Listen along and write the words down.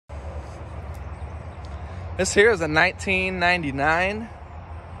This here is a 1999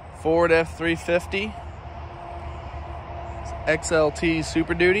 Ford F-350. XLT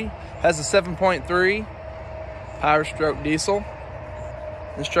SuperDuty. Has a 7.3 Powerstroke diesel.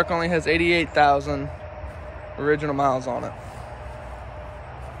 This truck only has 88,000 original miles on it.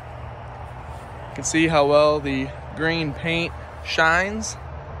 You can see how well the green paint shines.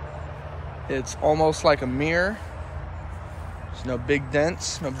 It's almost like a mirror. There's no big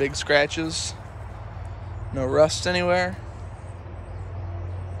dents, no big scratches, no rust anywhere.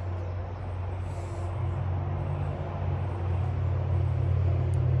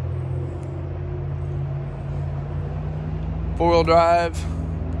 Four-wheel drive,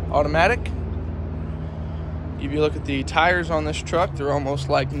 automatic. If you look at the tires on this truck, they're almost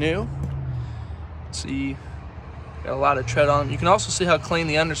like new. See, got a lot of tread on them. You can also see how clean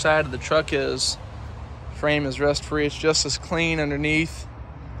the underside of the truck is. Frame is rust-free. It's just as clean underneath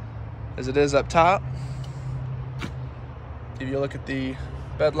as it is up top. If you look at the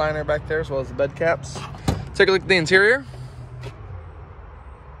bed liner back there as well as the bed caps. Take a look at the interior.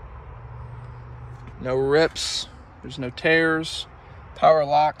 No rips. There's no tears. Power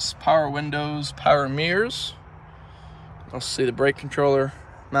locks, power windows, power mirrors. Also see the brake controller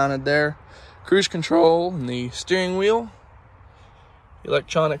mounted there. Cruise control and the steering wheel.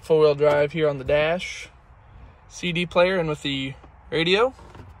 Electronic four-wheel drive here on the dash. CD player and with the radio.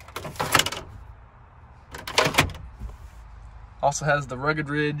 Also has the Rugged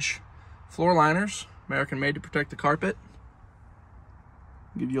Ridge floor liners, American made to protect the carpet.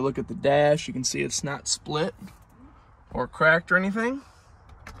 Give you a look at the dash. You can see it's not split or cracked or anything.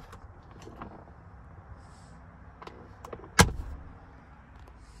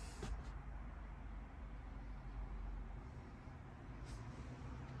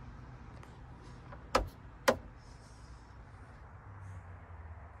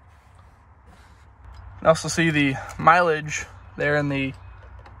 You can also see the mileage there in the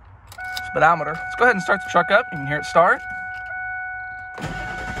speedometer. Let's go ahead and start the truck up. You can hear it start.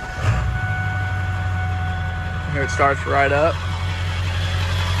 Here it starts right up.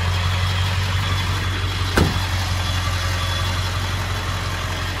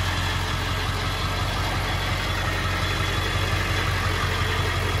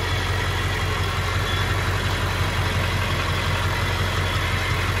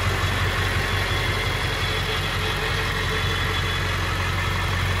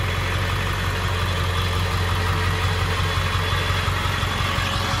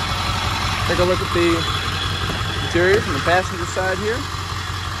 Take a look at the interior from the passenger side here.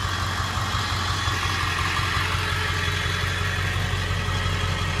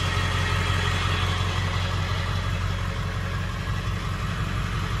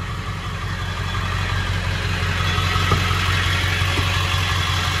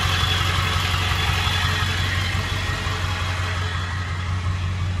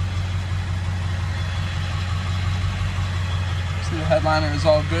 See, the headliner is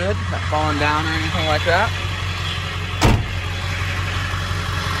all good, not falling down or anything like that.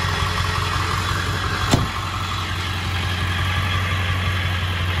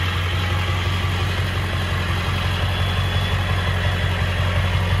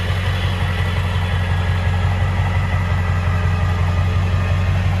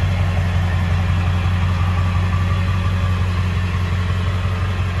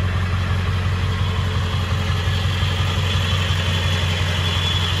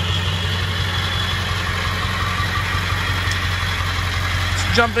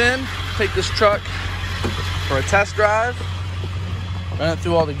 Jump in, take this truck for a test drive, run it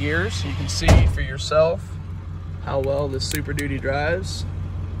through all the gears so you can see for yourself how well this SuperDuty drives.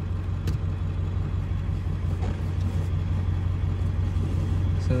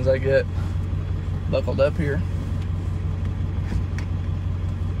 As soon as I get buckled up here.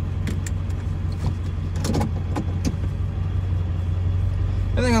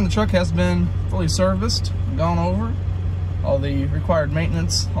 Everything on the truck has been fully serviced and gone over. All the required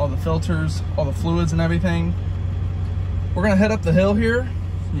maintenance, all the filters, all the fluids and everything. We're gonna head up the hill here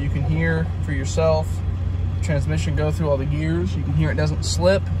so you can hear for yourself the transmission go through all the gears. You can hear it doesn't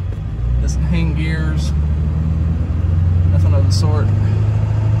slip, doesn't hang gears, nothing of the sort.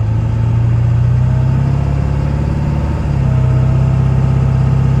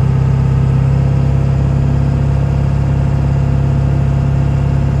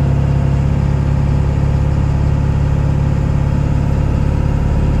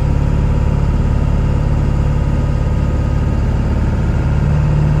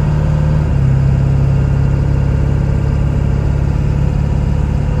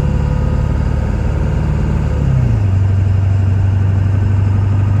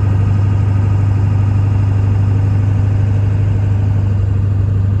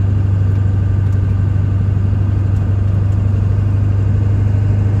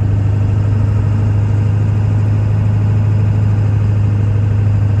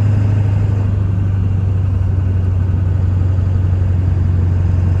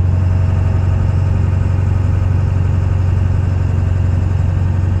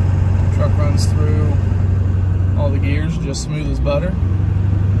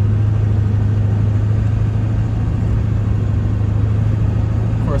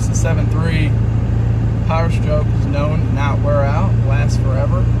 7.3 Powerstroke is known to not wear out, last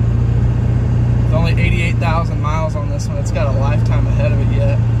forever. With only 88,000 miles on this one, it's got a lifetime ahead of it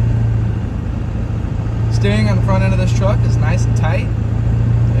yet. Steering on the front end of this truck is nice and tight.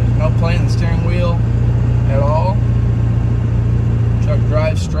 There's no play in the steering wheel at all. Truck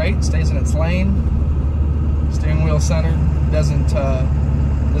drives straight, stays in its lane. Steering wheel centered, doesn't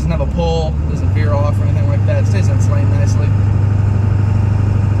have a pull, doesn't veer off or anything like that. It stays in its lane nicely.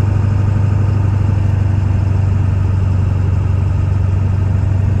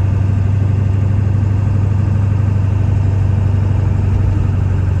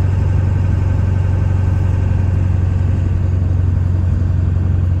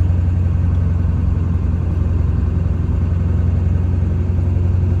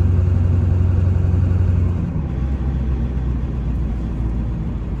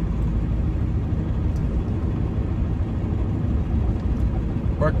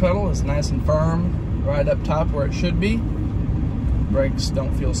 Brake pedal is nice and firm, right up top where it should be. Brakes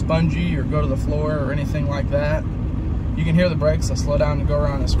don't feel spongy or go to the floor or anything like that. You can hear the brakes. I slow down to go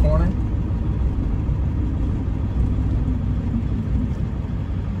around this corner.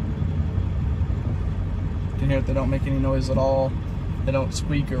 You can hear that they don't make any noise at all. They don't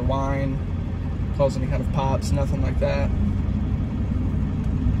squeak or whine, cause any kind of pops, nothing like that.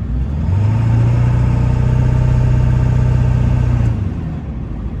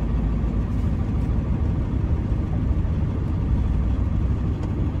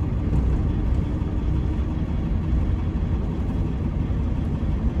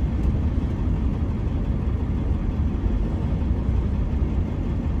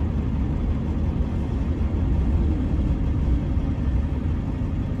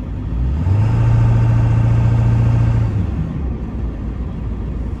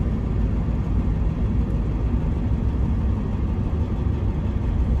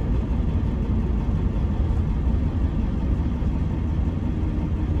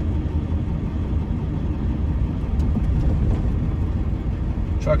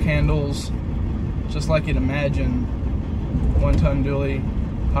 Truck handles just like you'd imagine 1-ton dually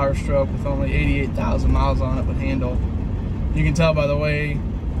Powerstroke with only 88,000 miles on it would handle. You can tell by the way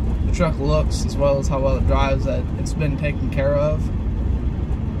the truck looks as well as how well it drives that it's been taken care of.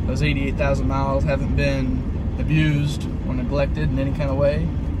 Those 88,000 miles haven't been abused or neglected in any kind of way.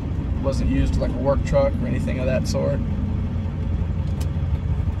 It wasn't used like a work truck or anything of that sort.